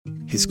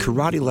his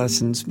karate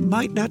lessons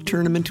might not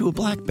turn him into a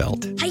black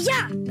belt.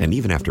 Hi-ya! And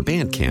even after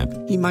band camp,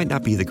 he might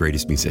not be the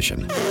greatest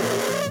musician.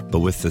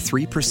 But with the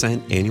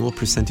 3% annual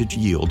percentage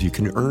yield you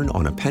can earn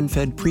on a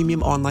PenFed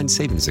premium online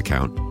savings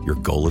account, your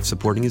goal of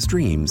supporting his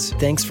dreams...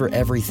 Thanks for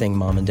everything,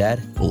 Mom and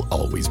Dad. ...will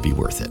always be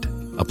worth it.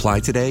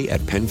 Apply today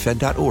at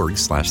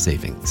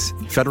PenFed.org/savings.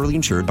 Federally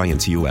insured by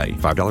NCUA.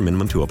 $5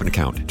 minimum to open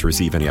account. To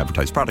receive any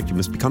advertised product, you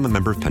must become a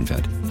member of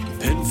PenFed.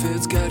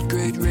 PenFed's got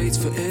great rates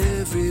for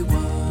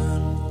everyone.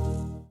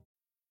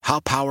 How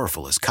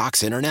powerful is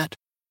Cox Internet?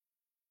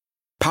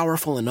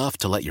 Powerful enough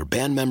to let your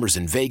band members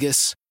in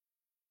Vegas,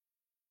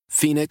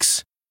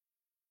 Phoenix,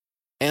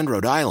 and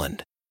Rhode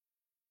Island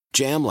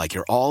jam like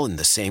you're all in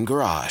the same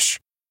garage.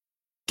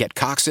 Get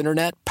Cox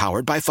Internet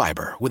powered by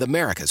fiber with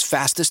America's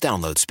fastest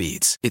download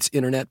speeds. It's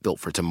internet built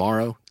for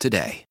tomorrow,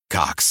 today.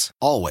 Cox,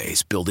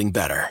 always building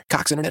better.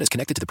 Cox Internet is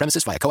connected to the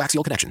premises via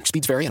coaxial connection.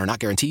 Speeds vary and are not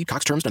guaranteed.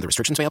 Cox terms and other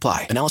restrictions may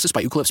apply. Analysis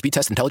by Ookla Speed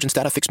Test Intelligence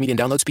Data. Fixed median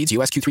download speeds.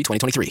 US Q3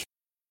 2023.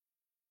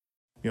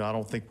 I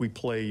don't think we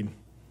played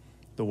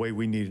the way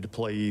we needed to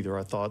play either.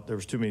 I thought there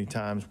was too many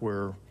times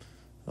where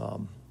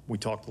we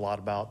talked a lot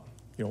about,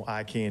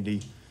 eye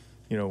candy,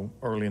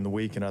 early in the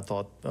week, and I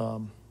thought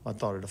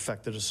it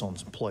affected us on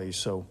some plays.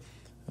 So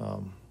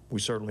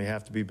we certainly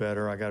have to be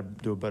better. I got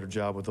to do a better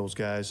job with those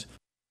guys.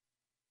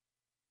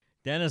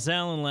 Dennis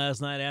Allen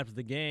last night after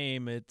the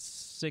game. It's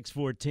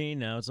 6:14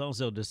 now. It's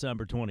also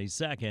December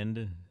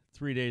 22nd,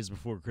 3 days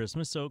before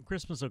Christmas. So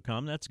Christmas will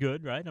come. That's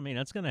good, right? I mean,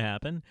 that's going to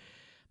happen.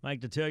 Mike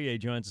Detillier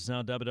joins us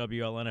now,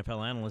 WWL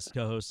NFL analyst,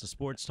 co-host of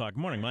Sports Talk. Good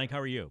morning, Mike. How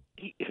are you?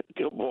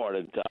 Good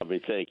morning, Tommy.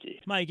 Thank you.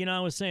 Mike, I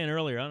was saying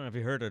earlier, I don't know if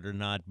you heard it or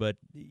not, but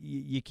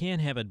you can't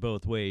have it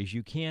both ways.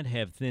 You can't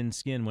have thin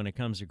skin when it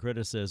comes to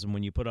criticism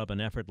when you put up an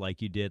effort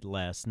like you did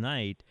last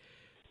night,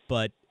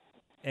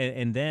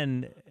 and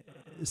then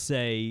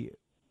say,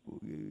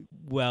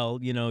 well,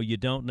 you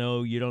don't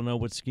know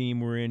what scheme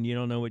we're in, you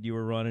don't know what you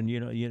were running,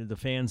 the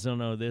fans don't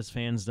know this,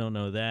 fans don't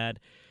know that.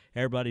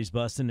 Everybody's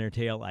busting their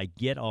tail. I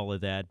get all of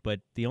that,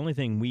 but the only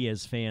thing we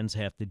as fans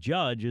have to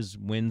judge is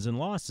wins and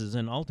losses,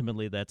 and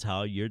ultimately that's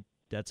how you're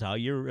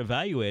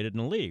evaluated in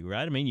the league,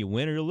 right? I mean, you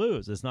win or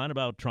lose. It's not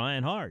about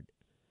trying hard.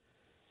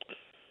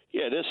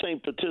 Yeah, this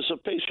ain't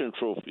participation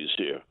trophies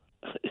here.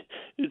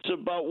 It's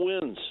about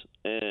wins,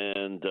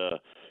 and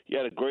you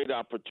had a great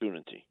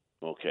opportunity,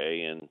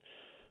 okay, and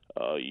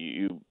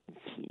you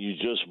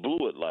just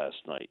blew it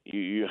last night.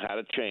 You had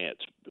a chance,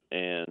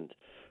 and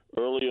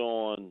early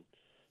on,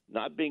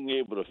 not being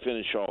able to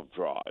finish off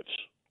drives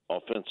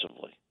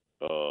offensively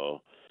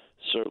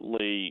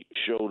certainly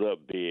showed up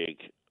big,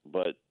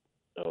 but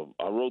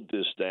I wrote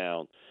this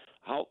down,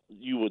 how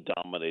you were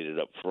dominated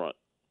up front,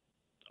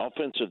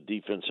 offensive,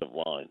 defensive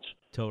lines.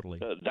 Totally.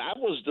 That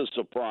was the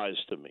surprise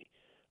to me.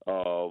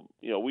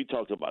 We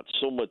talked about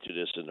so much of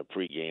this in the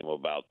pregame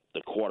about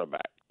the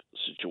quarterback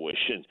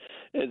situation,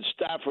 and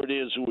Stafford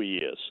is who he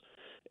is.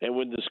 And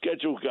when the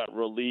schedule got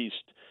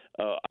released,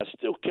 I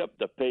still kept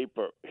the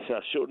paper. I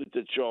showed it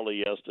to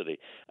Charlie yesterday.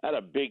 I had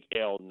a big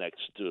L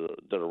next to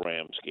the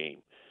Rams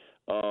game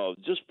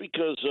just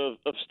because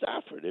of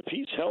Stafford. If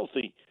he's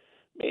healthy,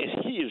 man,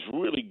 he is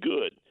really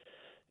good.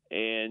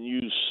 And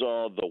you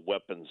saw the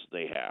weapons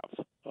they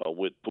have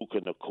with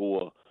Puka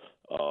Nacua,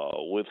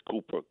 with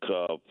Cooper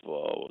Kupp,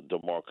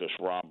 DeMarcus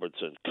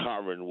Robertson,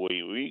 Kyron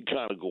Williams. We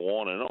kind of go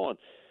on and on.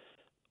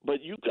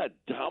 But you got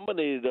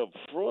dominated up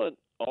front,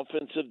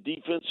 offensive,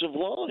 defensive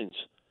lines.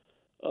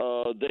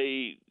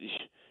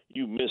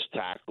 You missed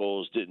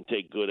tackles, didn't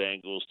take good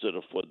angles to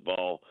the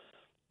football.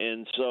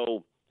 And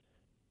so,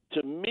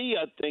 to me,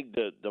 I think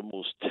that the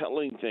most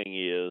telling thing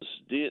is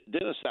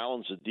Dennis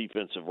Allen's a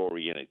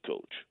defensive-oriented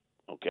coach,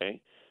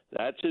 okay?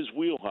 That's his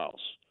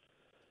wheelhouse.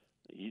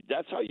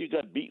 That's how you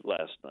got beat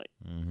last night.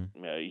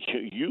 Mm-hmm.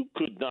 You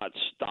could not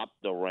stop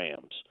the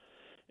Rams.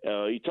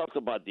 He talked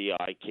about the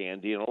eye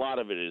candy, and a lot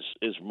of it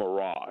is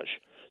mirage.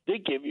 They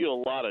give you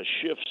a lot of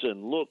shifts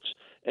and looks,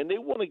 and they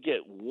want to get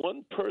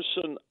one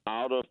person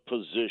out of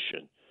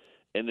position,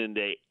 and then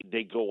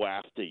they go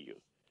after you.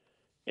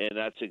 And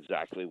that's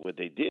exactly what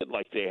they did,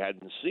 like they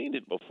hadn't seen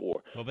it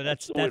before. Well, but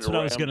that's what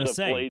I was going to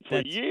say. Played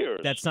for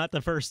years. That's not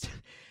the first.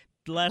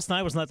 Last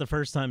night was not the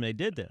first time they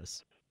did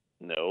this.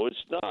 No,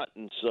 it's not.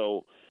 And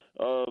so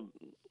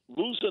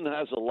losing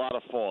has a lot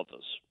of faults,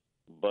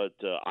 but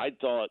I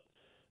thought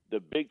the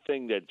big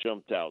thing that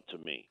jumped out to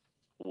me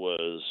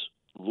was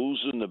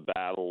losing the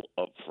battle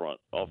up front,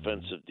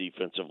 offensive,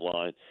 defensive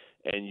line,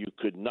 and you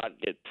could not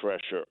get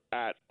pressure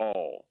at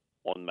all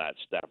on Matt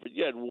Stafford.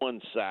 You had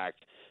one sack.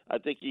 I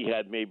think he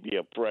had maybe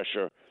a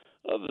pressure.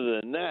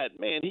 Other than that,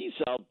 man, he's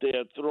out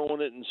there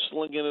throwing it and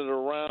slinging it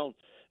around.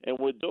 And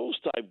with those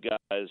type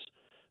guys,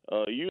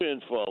 you're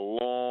in for a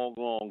long,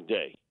 long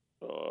day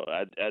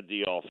at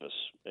the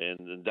office.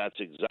 And that's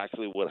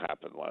exactly what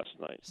happened last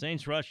night.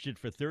 Saints rushed it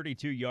for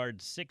 32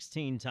 yards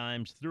 16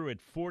 times, threw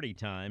it 40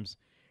 times.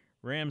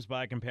 Rams,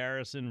 by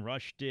comparison,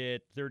 rushed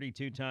it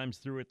 32 times,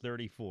 threw it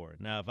 34.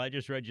 Now, if I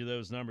just read you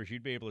those numbers,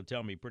 you'd be able to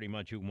tell me pretty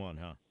much who won,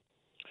 huh?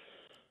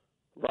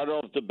 right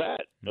off the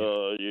bat.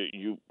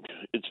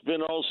 It's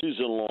been all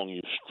season long.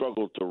 You've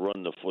struggled to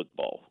run the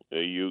football.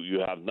 You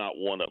have not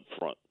won up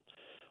front.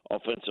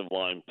 Offensive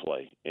line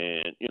play,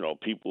 and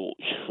people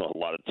a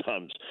lot of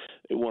times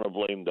they want to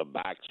blame the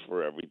backs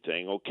for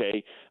everything.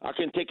 Okay, I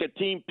can take a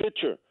team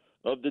picture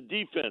of the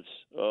defense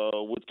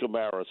with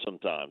Kamara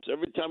sometimes.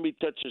 Every time he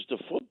touches the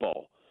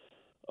football,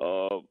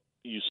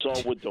 you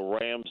saw what the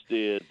Rams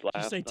did last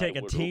night. Did you say take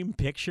a team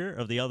picture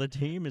of the other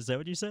team? Is that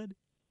what you said?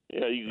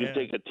 Yeah, you can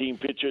take a team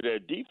picture of their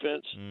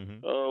defense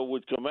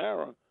with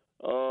Kamara.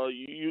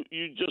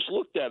 You just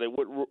looked at it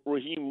with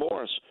Raheem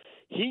Morris.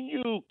 He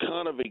knew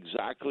kind of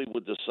exactly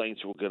what the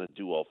Saints were going to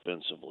do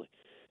offensively.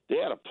 They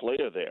had a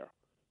player there.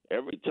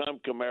 Every time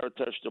Kamara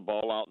touched the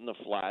ball out in the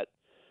flat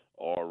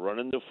or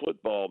running the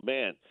football,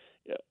 man,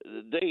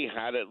 they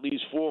had at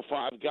least 4 or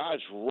 5 guys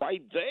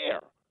right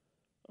there,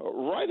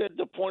 right at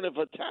the point of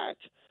attack.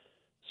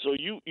 So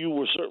you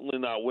were certainly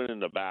not winning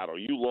the battle.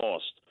 You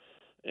lost.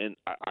 And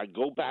I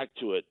go back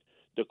to it.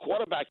 The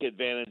quarterback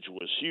advantage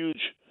was huge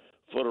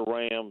for the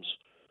Rams,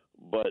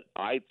 but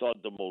I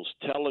thought the most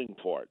telling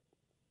part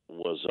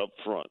was up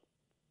front.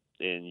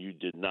 And you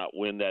did not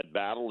win that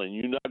battle, and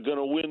you're not going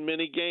to win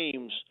many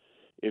games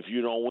if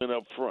you don't win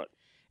up front.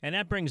 And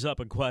that brings up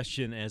a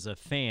question as a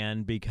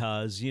fan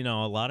because, a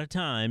lot of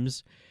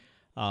times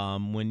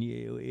when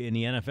you in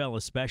the NFL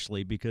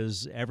especially,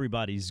 because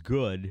everybody's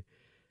good,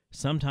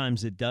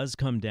 sometimes it does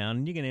come down,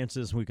 and you can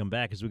answer this when we come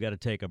back because we got to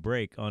take a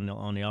break on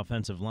the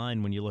offensive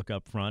line when you look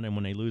up front and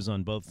when they lose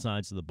on both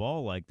sides of the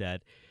ball like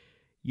that.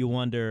 You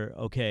wonder,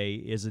 okay,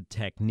 is it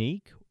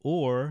technique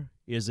or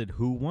is it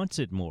who wants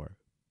it more?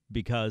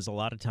 Because a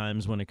lot of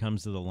times when it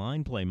comes to the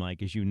line play,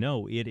 Mike, as you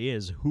know, it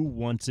is who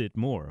wants it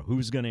more,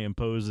 who's going to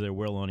impose their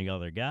will on the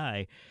other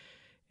guy.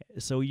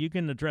 So you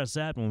can address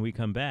that when we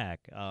come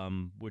back.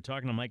 We're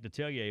talking to Mike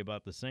Detillier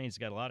about the Saints.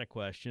 Got a lot of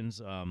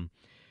questions.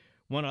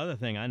 One other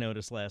thing I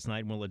noticed last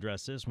night, and we'll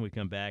address this when we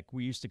come back,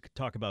 we used to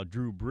talk about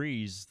Drew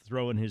Brees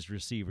throwing his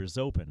receivers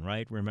open,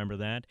 right? Remember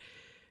that?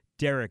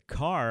 Derek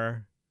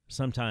Carr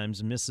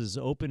sometimes misses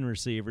open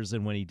receivers,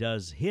 and when he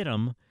does hit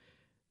them,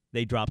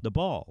 they drop the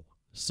ball.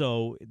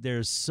 So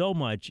there's so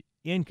much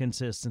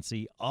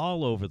inconsistency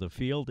all over the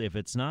field. If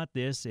it's not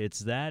this,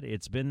 it's that.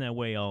 It's been that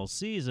way all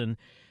season,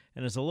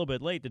 and it's a little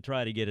bit late to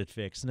try to get it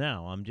fixed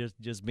now. I'm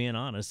just being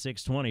honest.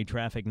 6:20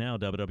 traffic now,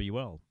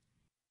 WWL.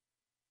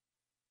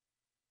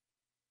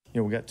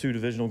 We got 2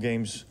 divisional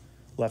games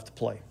left to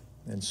play.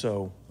 And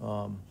so,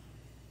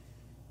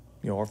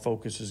 our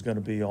focus is going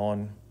to be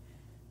on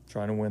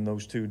trying to win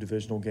those 2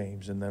 divisional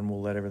games, and then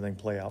we'll let everything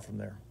play out from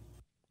there.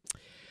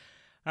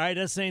 All right,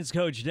 that's Saints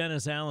coach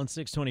Dennis Allen,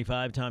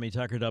 625, Tommy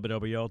Tucker,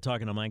 WWL,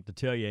 talking to Mike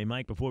Detillier.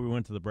 Mike, before we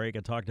went to the break, I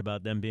talked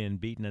about them being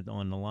beaten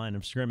on the line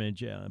of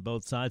scrimmage,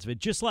 both sides of it,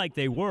 just like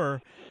they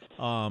were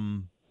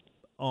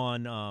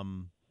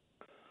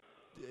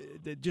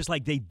just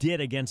like they did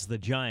against the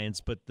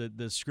Giants, but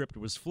the script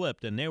was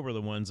flipped, and they were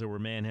the ones that were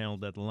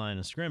manhandled at the line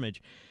of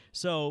scrimmage.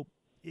 So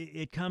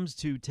it comes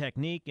to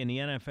technique in the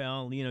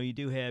NFL. You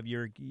do have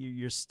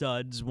your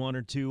studs, 1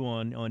 or 2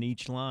 on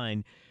each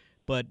line,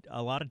 but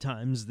a lot of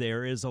times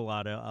there is a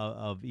lot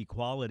of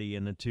equality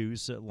in the 2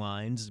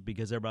 lines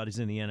because everybody's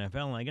in the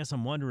NFL. And I guess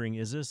I'm wondering,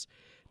 is this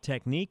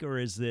technique or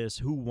is this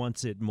who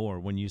wants it more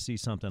when you see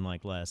something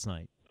like last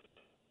night?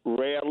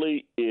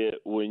 Rarely,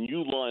 when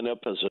you line up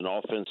as an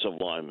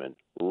offensive lineman,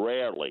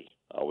 rarely,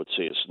 I would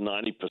say it's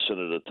 90%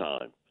 of the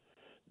time,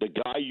 the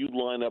guy you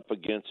line up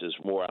against is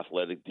more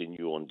athletic than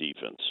you on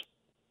defense.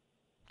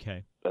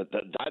 Okay.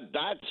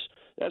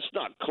 That's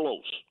not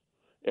close.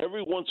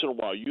 Every once in a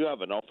while, you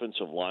have an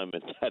offensive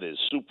lineman that is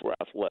super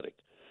athletic,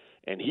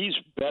 and he's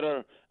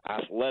better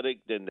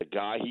athletic than the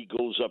guy he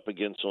goes up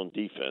against on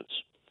defense.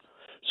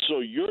 So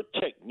your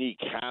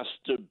technique has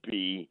to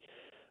be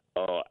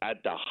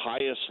at the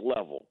highest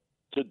level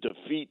to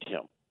defeat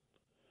him.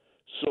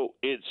 So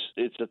it's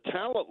a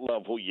talent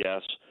level,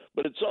 yes,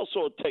 but it's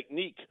also a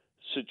technique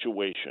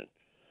situation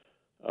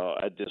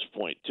at this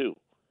point too,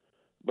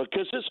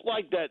 because it's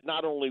like that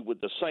not only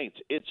with the Saints,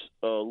 it's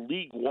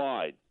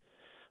league-wide.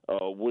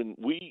 When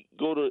we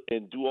go to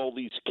and do all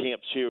these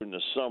camps here in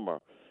the summer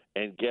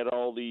and get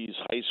all these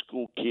high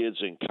school kids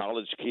and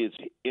college kids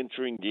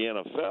entering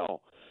the NFL,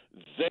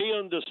 they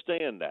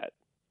understand that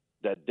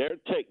their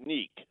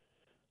technique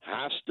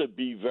has to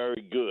be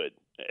very good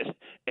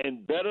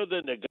and better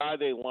than the guy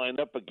they line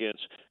up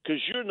against,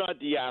 because you're not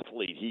the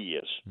athlete he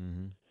is.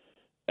 Mm-hmm.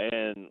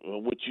 And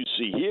what you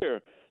see here,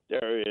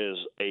 there is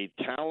a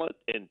talent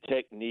and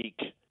technique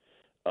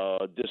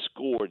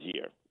discord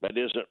here that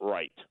isn't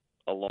right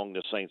along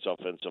the Saints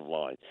offensive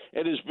line.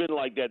 It has been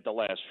like that the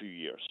last few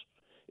years.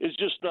 It's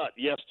just not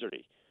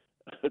yesterday,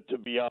 to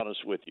be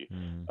honest with you.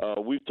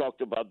 Mm-hmm. We've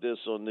talked about this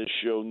on this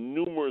show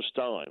numerous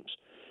times.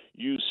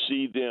 You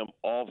see them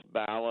off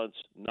balance,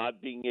 not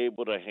being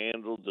able to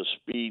handle the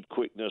speed,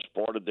 quickness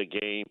part of the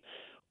game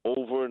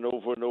over and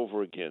over and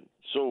over again.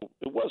 So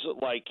it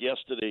wasn't like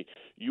yesterday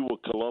you were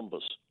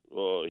Columbus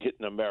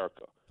hitting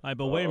America. All right,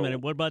 but wait a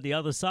minute. What about the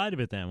other side of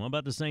it then? What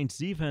about the Saints'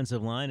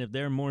 defensive line? If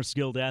they're more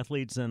skilled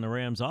athletes than the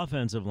Rams'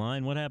 offensive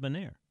line, what happened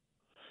there?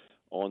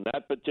 On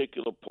that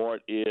particular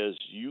part is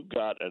you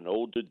got an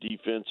older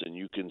defense and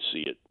you can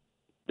see it.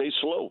 They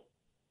slow.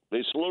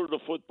 They slow to the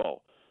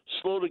football,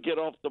 slow to get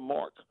off the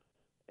mark.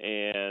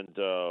 And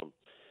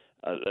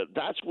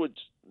that's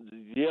what's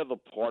the other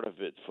part of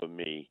it for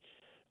me.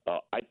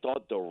 I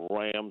thought the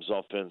Rams'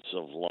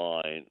 offensive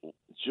line,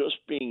 just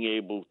being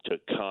able to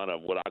kind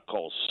of what I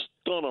call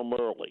stun them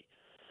early.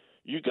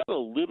 You got a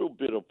little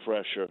bit of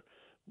pressure,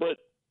 but,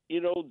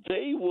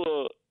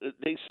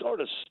 they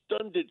sort of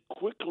stunned it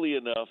quickly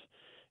enough.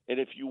 And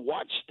if you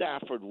watch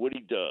Stafford, what he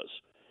does,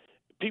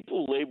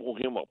 people label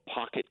him a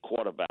pocket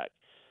quarterback.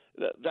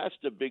 That's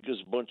the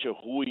biggest bunch of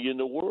hooey in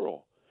the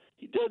world.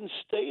 He doesn't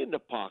stay in the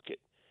pocket.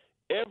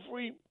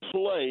 Every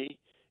play,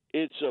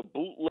 it's a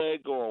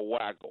bootleg or a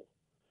waggle.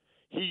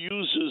 He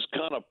uses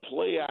kind of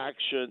play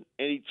action,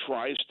 and he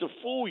tries to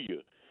fool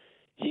you.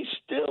 He's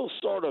still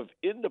sort of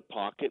in the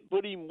pocket,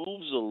 but he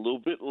moves a little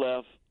bit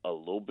left, a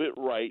little bit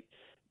right,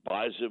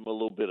 buys him a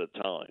little bit of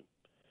time.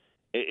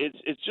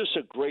 It's just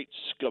a great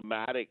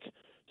schematic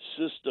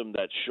system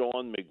that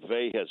Sean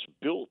McVay has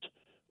built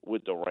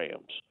with the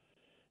Rams.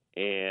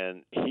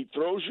 And he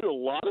throws you a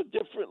lot of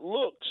different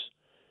looks.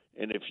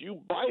 And if you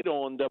bite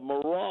on the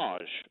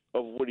mirage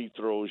of what he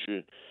throws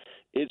you,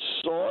 it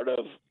sort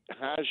of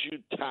has you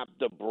tap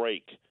the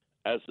brake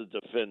as a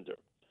defender.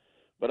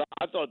 But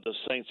I thought the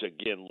Saints,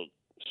 again, looked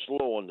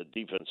slow on the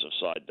defensive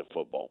side of the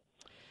football,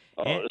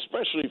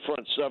 especially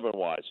front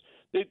seven-wise.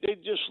 They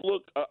just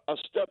look a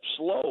step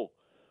slow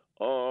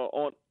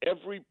on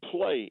every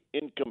play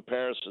in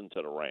comparison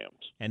to the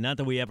Rams. And not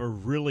that we ever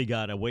really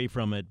got away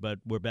from it, but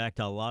we're back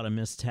to a lot of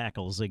missed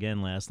tackles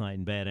again last night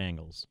and bad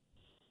angles.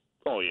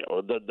 Oh, yeah,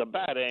 the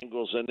bad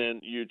angles, and then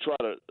you try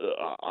to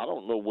I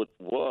don't know what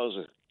was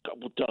a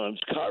couple times.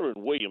 Kyron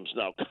Williams.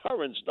 Now,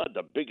 Kyron's not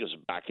the biggest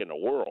back in the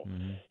world.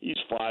 Mm-hmm. He's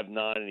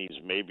 5'9", and he's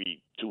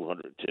maybe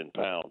 210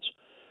 pounds.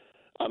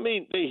 I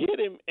mean, they hit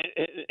him, and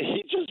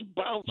he just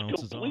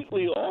bounces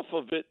completely off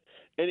of it,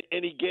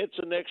 and he gets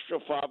an extra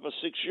 5 or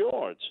 6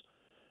 yards.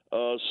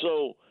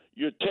 So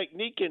your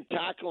technique in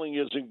tackling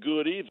isn't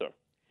good either.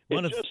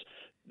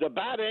 The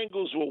bad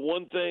angles were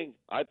one thing.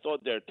 I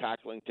thought their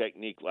tackling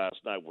technique last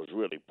night was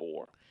really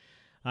poor.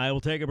 All right,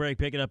 we'll take a break,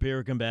 pick it up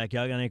here, come back.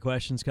 Y'all got any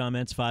questions,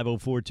 comments?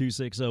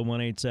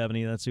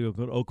 504-260-1870. That's the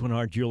Oakland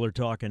Heart Jeweler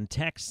talking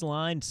text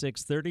line,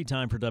 6:30.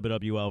 Time for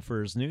WWL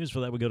First News. For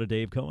that, we go to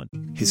Dave Cohen.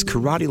 His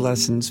karate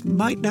lessons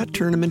might not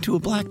turn him into a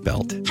black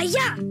belt.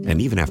 Hi-ya!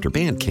 And even after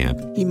band camp,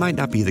 he might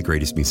not be the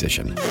greatest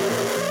musician.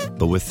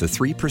 But with the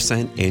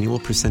 3% annual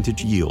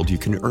percentage yield you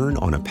can earn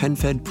on a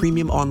PenFed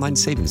premium online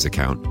savings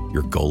account,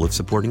 your goal of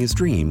supporting his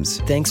dreams...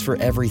 Thanks for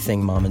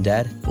everything, Mom and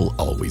Dad. ...will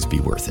always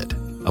be worth it.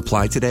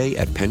 Apply today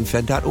at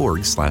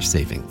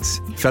PenFed.org/savings.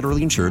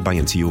 Federally insured by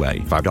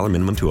NCUA. $5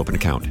 minimum to open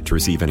account. To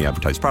receive any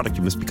advertised product,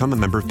 you must become a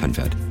member of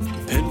PenFed.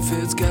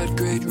 PenFed's got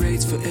great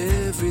rates for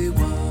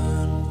everyone.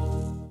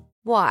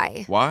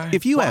 Why? Why?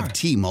 If you have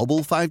T-Mobile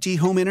 5G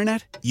home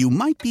internet, you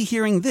might be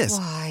hearing this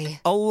Why?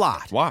 a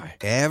lot. Why?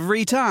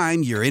 Every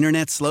time your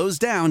internet slows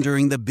down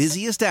during the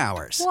busiest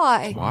hours.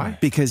 Why? Why?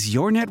 Because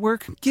your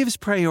network gives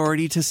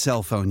priority to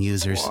cell phone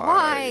users.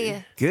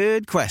 Why?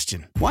 Good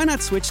question. Why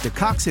not switch to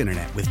Cox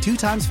Internet with 2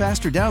 times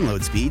faster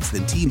download speeds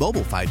than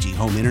T-Mobile 5G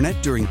home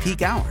internet during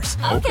peak hours?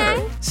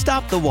 Okay.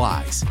 Stop the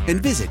whys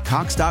and visit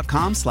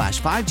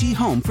cox.com/5G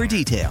home for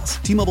details.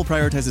 T-Mobile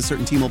prioritizes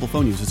certain T-Mobile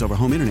phone users over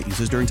home internet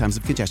users during times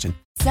of congestion.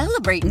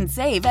 Celebrate and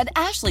save at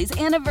Ashley's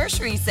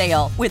Anniversary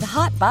Sale. With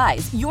Hot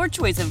Buys, your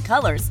choice of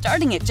colors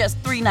starting at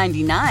just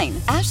 $3.99.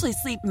 Ashley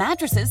Sleep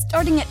mattresses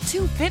starting at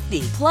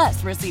 $2.50.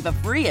 Plus, receive a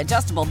free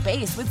adjustable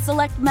base with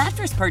select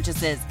mattress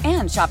purchases.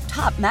 And shop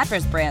top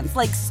mattress brands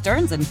like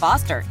Stearns &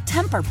 Foster,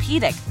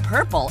 Tempur-Pedic,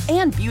 Purple,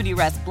 and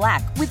Beautyrest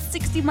Black with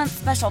 60-month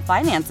special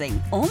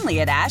financing.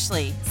 Only at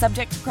Ashley.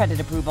 Subject to credit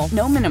approval.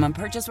 No minimum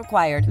purchase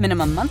required.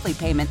 Minimum monthly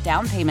payment,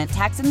 down payment,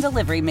 tax, and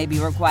delivery may be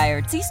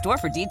required. See store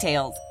for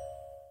details.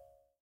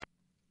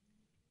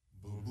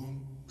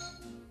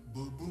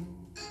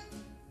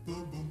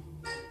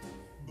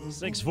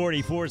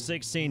 6:44,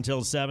 16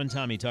 till 7.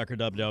 Tommy Tucker,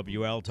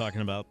 WWL,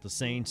 talking about the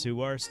Saints,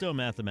 who are still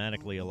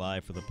mathematically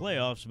alive for the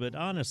playoffs. But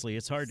honestly,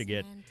 it's hard to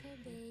get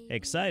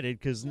excited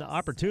because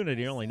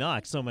opportunity only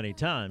knocks so many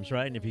times,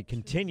 right? And if you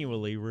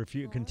continuously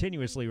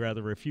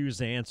refuse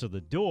to answer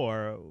the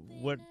door,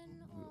 what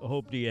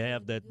hope do you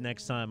have that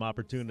next time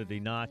opportunity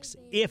knocks,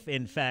 if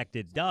in fact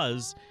it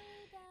does,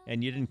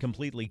 and you didn't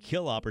completely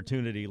kill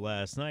opportunity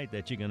last night,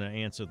 that you're going to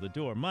answer the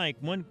door? Mike,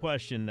 one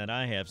question that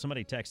I have,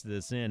 somebody texted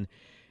this in,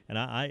 and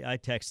I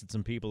texted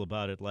some people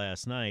about it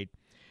last night.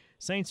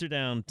 Saints are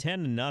down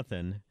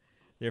 10-0.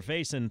 They're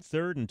facing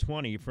 3rd and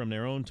 20 from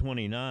their own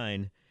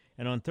 29.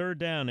 And on third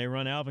down, they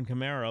run Alvin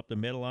Kamara up the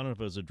middle. I don't know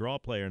if it was a draw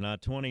play or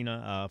not, 20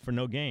 for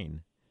no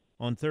gain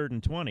on 3rd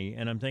and 20.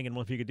 And I'm thinking,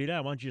 well, if you could do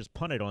that, why don't you just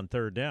punt it on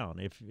third down?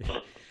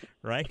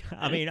 right?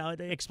 I mean,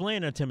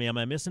 explain it to me. Am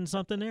I missing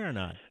something there or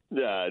not?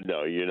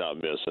 No, you're not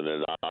missing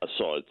it. I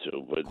saw it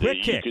too. But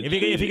Quick kick.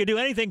 If you could do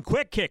anything,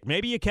 quick kick.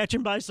 Maybe you catch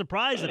him by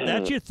surprise if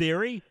that's your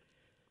theory.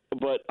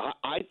 But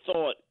I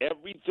thought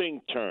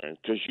everything turned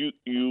because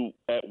you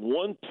at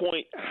one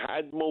point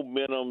had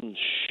momentum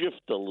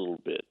shift a little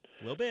bit.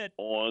 A little bit.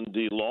 On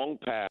the long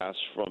pass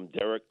from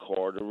Derek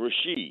Carr to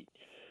Rashid.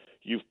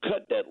 You've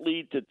cut that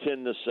lead to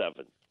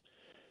 10-7.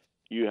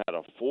 You had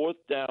a fourth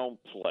down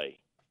play,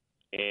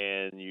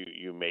 and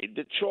you made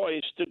the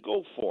choice to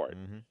go for it.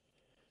 Mm-hmm.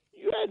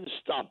 You hadn't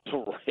stopped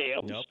the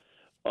Rams.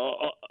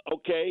 Nope.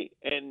 Okay,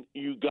 and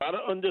you got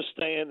to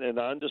understand, and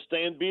I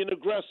understand being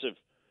aggressive,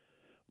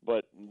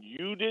 but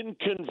you didn't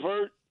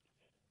convert,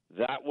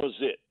 that was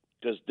it.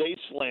 Because they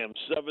slammed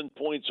 7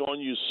 points on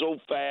you so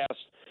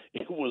fast,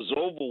 it was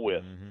over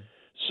with. Mm-hmm.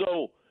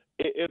 So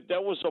if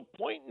there was a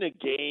point in the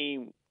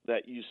game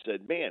that you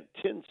said, man,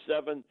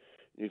 10-7,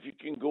 if you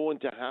can go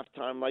into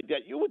halftime like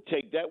that, you would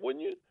take that,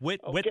 wouldn't you?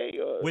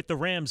 With the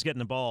Rams getting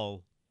the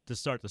ball to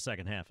start the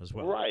second half as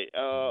well. Right.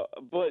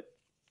 But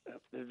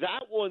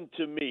that one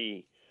to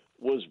me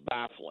was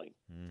baffling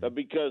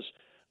because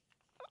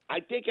I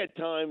think at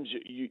times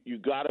you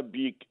got to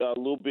be a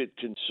little bit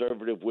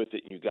conservative with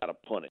it. You got to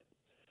punt it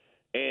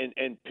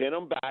and pin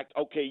them back.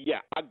 Okay, yeah,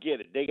 I get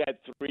it. They got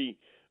three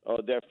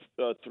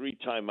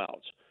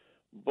timeouts,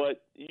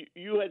 but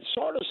you had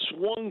sort of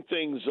swung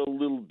things a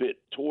little bit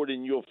toward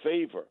in your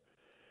favor.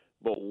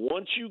 But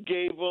once you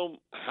gave them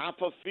half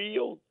a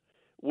field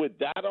with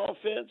that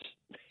offense,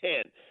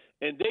 man,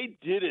 and they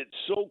did it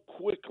so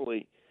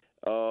quickly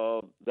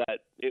that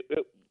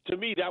to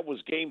me that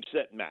was game,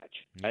 set,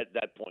 match at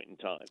that point in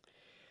time.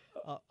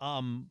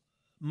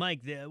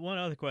 Mike, one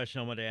other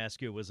question I wanted to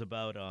ask you was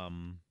about my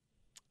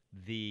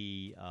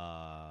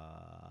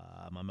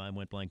mind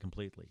went blank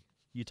completely.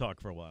 You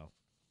talk for a while.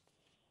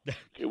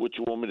 Okay, what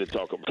you want me to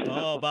talk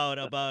about?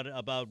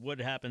 About what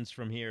happens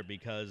from here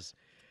because.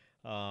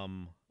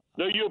 No,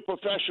 you're a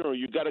professional.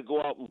 You got to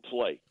go out and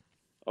play,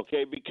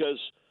 okay? Because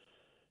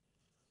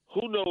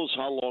who knows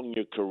how long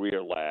your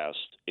career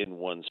lasts in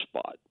one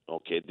spot,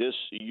 okay?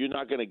 You're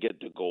not going to get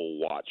the goal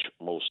watch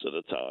most of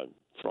the time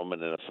from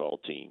an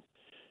NFL team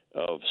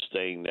of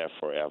staying there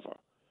forever.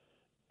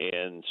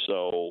 And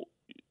so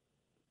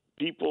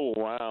people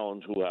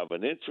around who have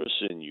an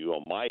interest in you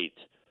or might,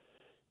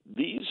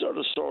 these are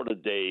the sort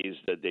of days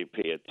that they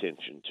pay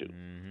attention to.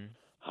 Mm-hmm.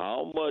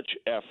 How much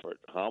effort,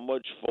 how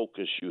much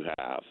focus you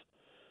have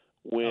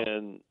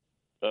when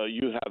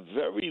you have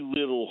very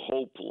little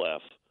hope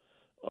left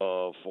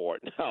for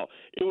it. Now,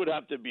 it would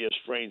have to be a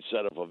strange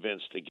set of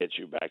events to get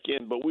you back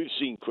in, but we've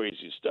seen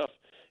crazy stuff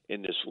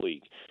in this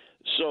league.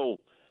 So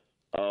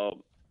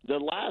the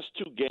last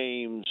two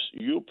games,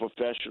 you're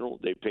professional.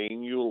 They're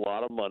paying you a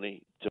lot of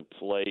money to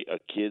play a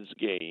kid's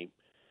game.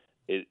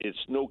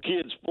 It's no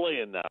kids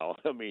playing now.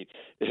 I mean,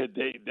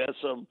 there's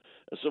some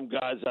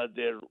guys out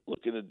there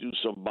looking to do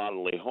some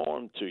bodily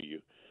harm to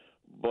you.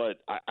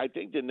 But I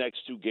think the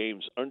next two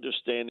games,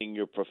 understanding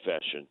your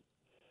profession,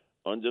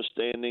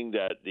 understanding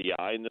that the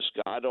eye in the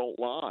sky don't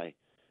lie.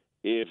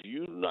 If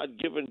you're not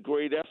giving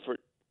great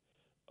effort,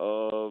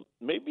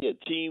 maybe a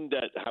team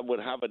that would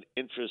have an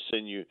interest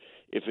in you,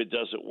 if it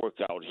doesn't work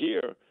out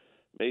here,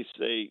 may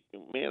say,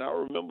 man, I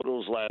remember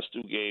those last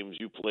two games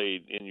you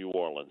played in New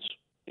Orleans.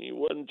 He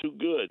wasn't too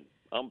good.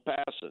 I'm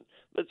passing.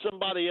 Let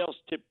somebody else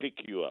pick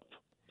you up.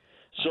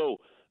 So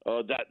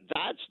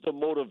that's the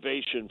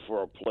motivation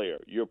for a player.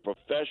 You're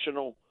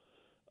professional,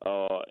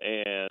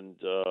 and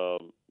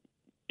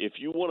if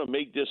you want to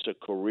make this a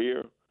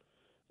career,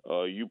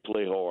 you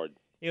play hard.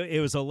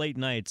 It was a late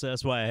night, so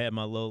that's why I had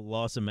my little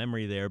loss of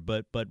memory there.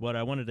 But what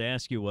I wanted to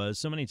ask you was,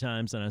 so many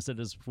times, and I said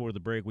this before the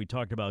break, we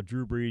talked about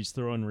Drew Brees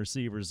throwing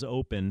receivers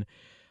open.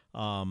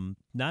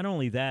 Not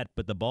only that,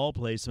 but the ball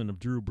placement of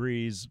Drew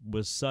Brees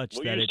was such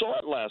that you saw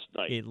it last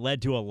night. It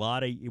led to a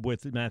lot of,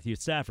 with Matthew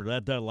Stafford,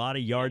 led to a lot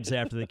of yards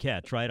after the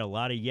catch, right? A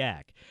lot of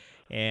yak.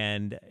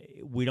 And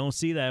we don't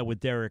see that with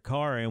Derek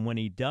Carr. And when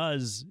he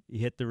does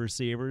hit the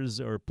receivers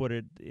or put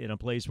it in a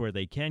place where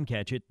they can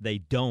catch it, they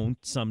don't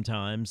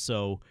sometimes.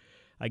 So,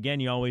 again,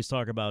 you always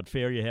talk about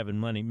fair, you having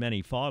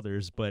many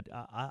fathers, but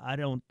I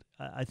don't.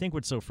 I think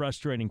what's so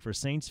frustrating for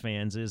Saints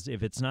fans is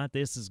if it's not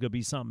this, it's going to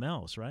be something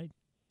else, right?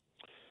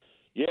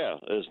 Yeah,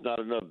 there's not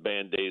enough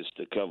Band-Aids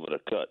to cover the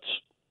cuts,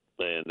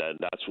 and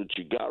that's what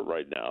you got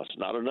right now. It's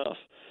not enough.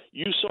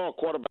 You saw a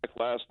quarterback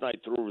last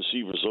night throw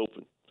receivers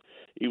open.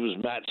 He was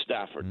Matt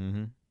Stafford.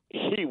 Mm-hmm.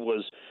 He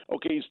was,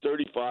 okay, he's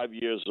 35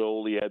 years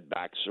old. He had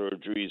back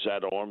surgery. He's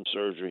had arm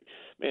surgery.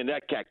 Man,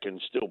 that cat can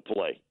still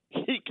play.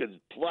 He can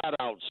flat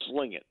out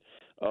sling it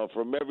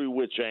from every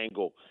which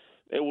angle.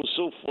 It was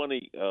so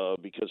funny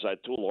because I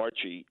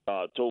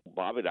told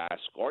Bobby to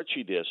ask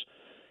Archie this.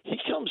 He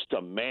comes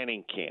to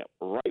Manning camp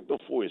right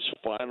before his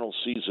final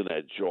season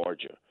at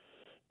Georgia,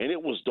 and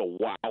it was the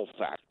wow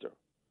factor.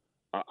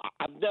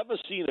 I've never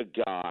seen a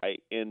guy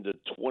in the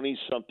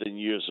 20-something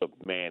years of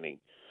Manning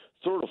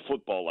throw the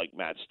football like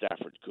Matt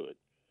Stafford could,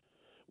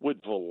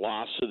 with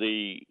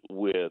velocity,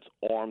 with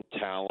arm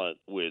talent,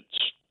 with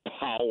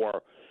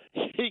power.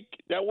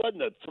 that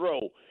wasn't a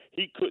throw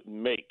he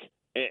couldn't make.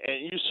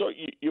 And you saw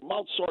your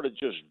mouth sort of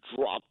just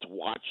dropped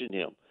watching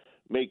him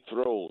make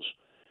throws.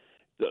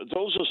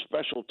 Those are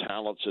special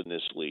talents in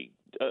this league.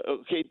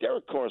 Okay,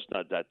 Derek Carr's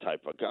not that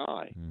type of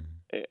guy.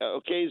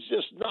 Okay, he's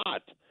just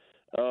not.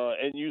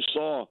 And you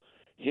saw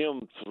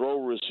him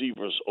throw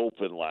receivers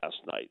open last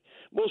night.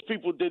 Most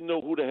people didn't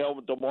know who the hell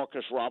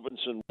DeMarcus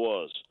Robinson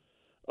was.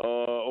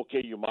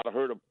 Okay, you might have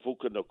heard of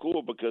Puka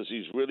Nacua because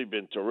he's really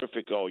been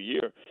terrific all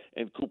year,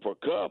 and Cooper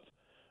Kupp.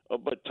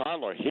 But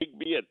Tyler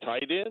Higbee at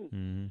tight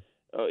end,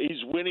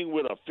 he's winning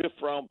with a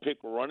fifth-round pick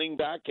running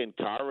back and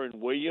Kyron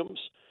Williams.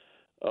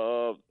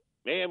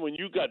 Man, when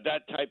you got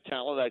that type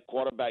talent at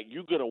quarterback,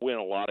 you're going to win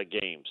a lot of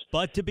games.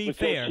 But to be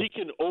fair, he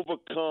can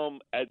overcome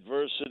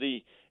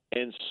adversity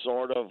and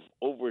sort of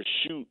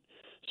overshoot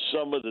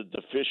some of the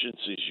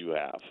deficiencies you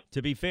have.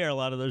 To be fair, a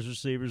lot of those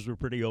receivers were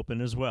pretty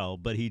open as well,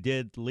 but he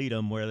did lead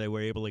them where they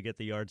were able to get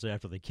the yards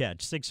after the catch.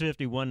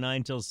 6:51,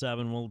 9 till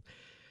 7. We'll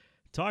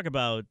talk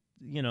about,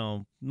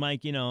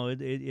 Mike,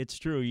 it's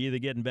true. You're either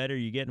getting better or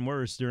you're getting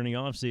worse during the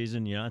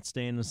offseason. You're not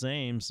staying the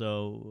same.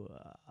 So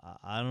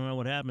I don't know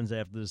what happens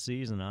after the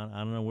season. I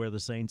don't know where the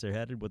Saints are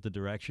headed, what the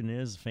direction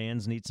is.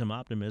 Fans need some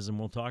optimism.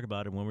 We'll talk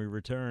about it when we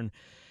return.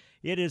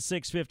 It is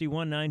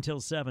 6:51, 9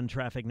 till 7.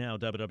 Traffic now,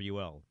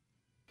 WWL.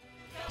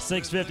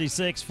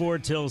 6:56, 4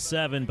 till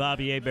 7.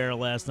 Bobby Hebert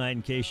last night,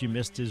 in case you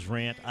missed his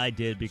rant. I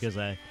did because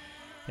I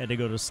had to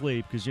go to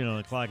sleep because,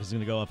 the clock is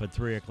going to go off at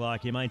 3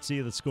 o'clock. You might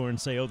see the score and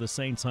say, the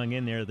Saints hung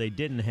in there. They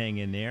didn't hang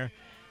in there.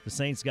 The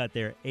Saints got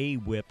their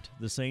A-whipped.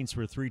 The Saints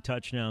were 3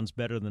 touchdowns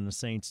better than the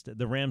Saints.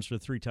 The Rams were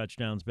 3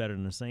 touchdowns better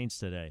than the Saints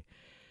today.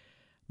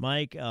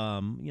 Mike,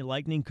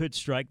 lightning could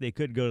strike. They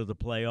could go to the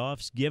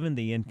playoffs. Given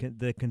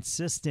the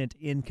consistent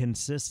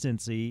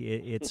inconsistency,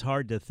 it's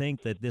hard to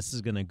think that this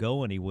is going to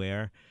go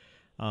anywhere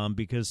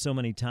because so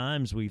many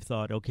times we've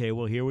thought, okay,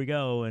 well, here we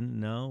go, and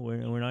no,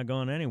 we're not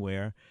going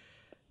anywhere.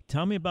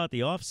 Tell me about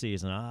the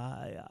offseason.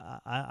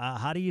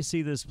 How do you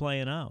see this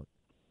playing out?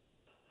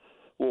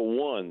 Well,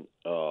 one,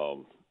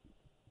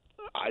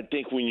 I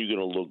think when you're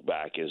going to look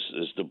back is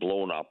the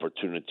blown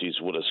opportunities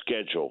with a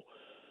schedule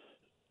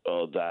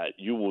that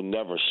you will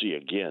never see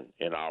again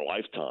in our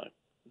lifetime.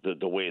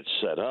 The way it's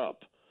set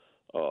up,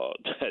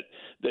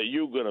 that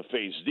you're going to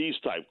face these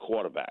type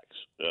quarterbacks,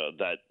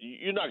 that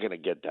you're not going to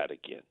get that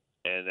again.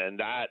 And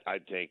that, I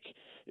think,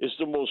 is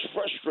the most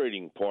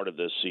frustrating part of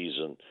this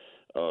season.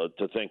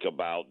 To think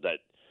about that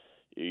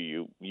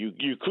you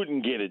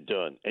couldn't get it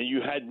done, and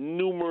you had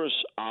numerous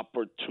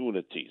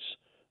opportunities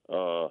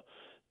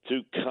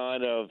to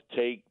kind of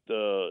take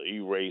the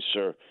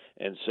eraser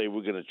and say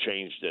we're going to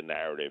change the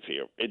narrative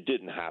here. It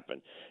didn't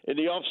happen. In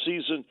the off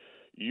season,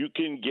 you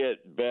can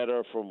get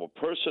better from a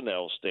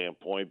personnel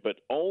standpoint, but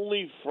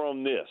only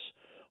from this,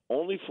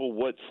 only for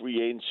what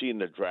free agency in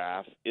the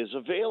draft is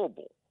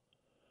available.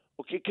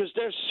 Okay, because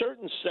there's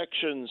certain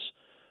sections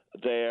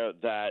there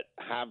that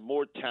have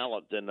more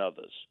talent than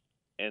others,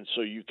 and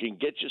so you can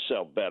get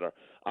yourself better.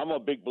 I'm a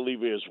big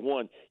believer is,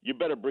 one, you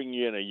better bring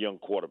in a young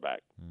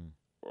quarterback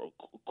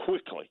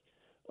quickly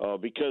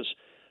because,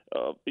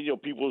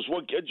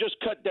 people just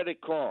cut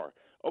Derek Carr.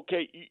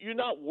 Okay, you're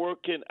not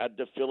working at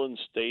the filling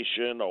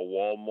station or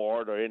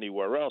Walmart or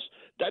anywhere else.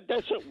 That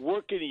doesn't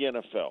work in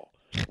the NFL.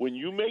 When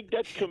you make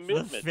that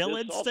commitment, the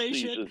filling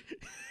station?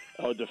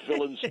 Or the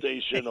filling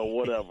station or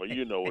whatever,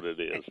 you know what it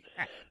is.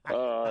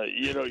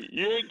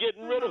 You ain't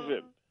getting rid of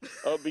him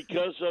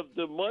because of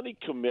the money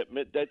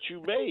commitment that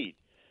you made.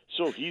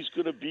 So he's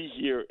going to be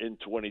here in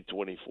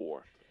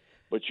 2024.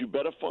 But you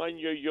better find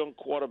your young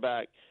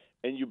quarterback,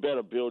 and you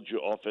better build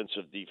your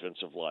offensive,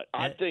 defensive line.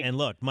 I think. And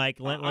look, Mike,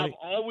 I'm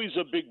always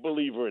a big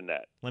believer in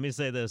that. Let me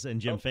say this, and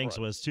Jim Finks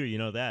was too. You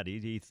know that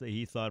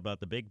he thought about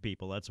the big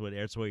people. That's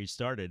where he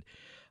started.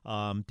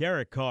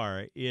 Derek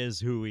Carr is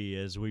who he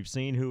is. We've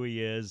seen who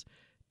he is.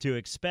 To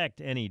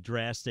expect any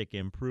drastic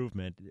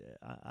improvement,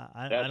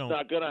 that's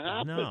not going to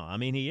happen. No, I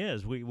mean he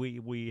is. We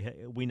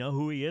know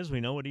who he is. We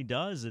know what he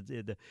does.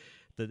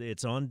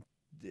 It's on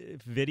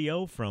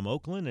video from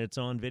Oakland. It's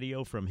on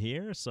video from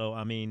here. So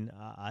I mean,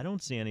 I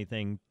don't see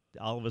anything.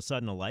 All of a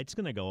sudden, the light's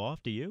going to go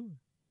off. Do you?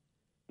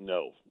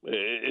 No.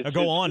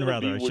 Go on,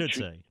 rather. I should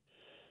say.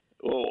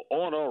 Well,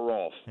 on or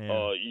off.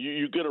 Yeah.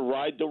 You're going to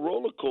ride the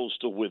roller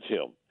coaster with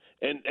him,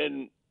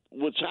 and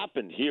what's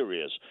happened here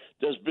is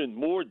there's been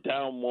more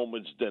down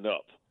moments than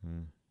up.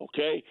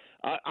 Okay?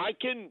 I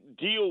can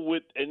deal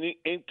with an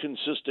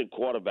inconsistent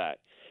quarterback.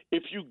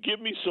 If you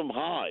give me some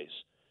highs,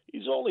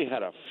 he's only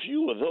had a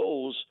few of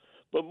those,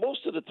 but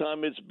most of the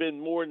time it's been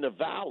more in the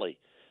valley.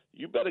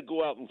 You better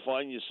go out and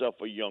find yourself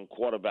a young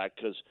quarterback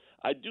because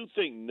I do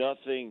think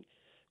nothing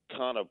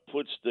kind of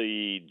puts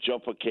the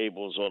jumper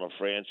cables on a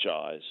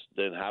franchise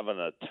than having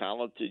a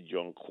talented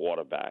young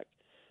quarterback.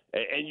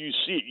 And you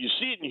see it. You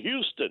see it in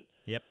Houston.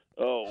 Yep.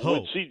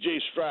 With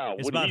C.J. Stroud.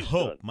 It's about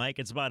hope, Mike.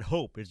 It's about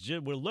hope.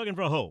 We're looking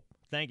for hope.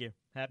 Thank you.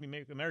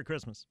 Merry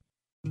Christmas.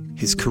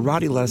 His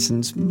karate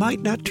lessons might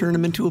not turn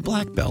him into a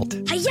black belt.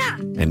 Hi-ya!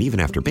 And even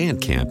after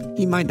band camp,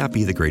 he might not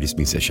be the greatest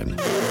musician.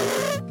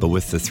 But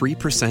with the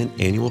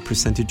 3% annual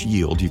percentage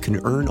yield you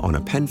can earn on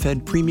a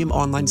PenFed premium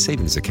online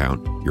savings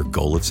account, your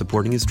goal of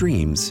supporting his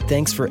dreams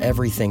Thanks for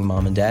everything,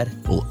 Mom and Dad.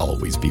 will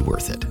always be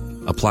worth it.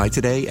 Apply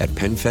today at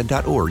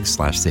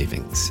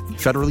PenFed.org/savings.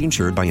 Federally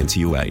insured by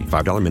NCUA.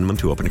 $5 minimum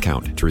to open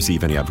account. To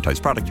receive any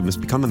advertised product, you must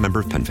become a member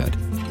of PenFed.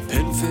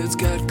 PenFed's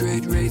got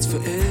great rates for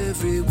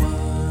everyone.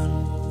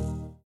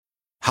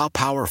 How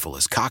powerful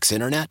is Cox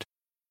Internet?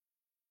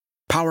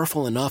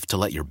 Powerful enough to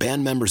let your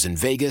band members in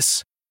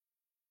Vegas,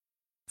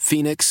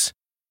 Phoenix,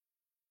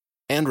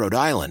 and Rhode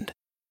Island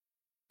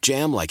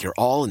jam like you're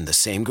all in the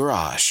same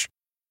garage.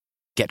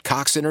 Get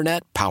Cox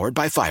Internet powered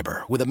by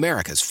fiber with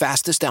America's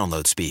fastest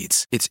download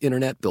speeds. It's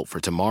internet built for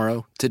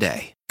tomorrow,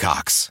 today.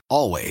 Cox,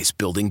 always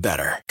building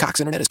better. Cox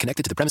Internet is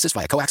connected to the premises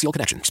via coaxial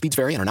connection. Speeds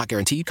vary and are not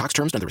guaranteed. Cox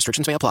terms and other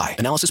restrictions may apply.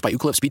 Analysis by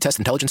Ookla Speed Test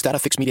Intelligence Data.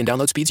 Fixed median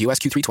download speeds. US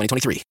Q3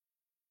 2023.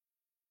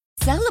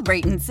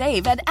 Celebrate and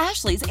save at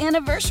Ashley's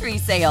Anniversary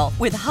Sale.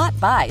 With Hot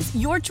Buys,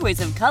 your choice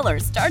of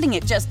colors starting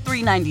at just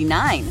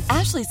 $3.99.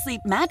 Ashley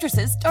Sleep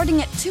mattresses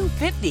starting at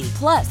 $2.50.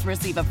 Plus,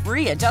 receive a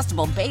free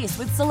adjustable base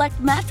with select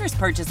mattress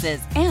purchases.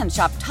 And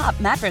shop top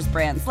mattress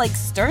brands like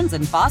Stearns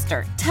 &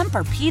 Foster,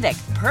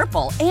 Tempur-Pedic,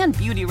 Purple, and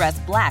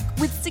Beautyrest Black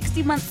with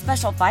 60-month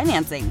special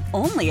financing.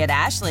 Only at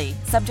Ashley.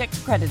 Subject to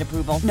credit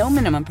approval. No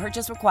minimum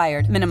purchase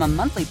required. Minimum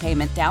monthly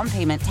payment, down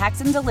payment, tax,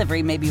 and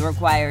delivery may be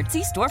required.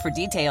 See store for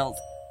details.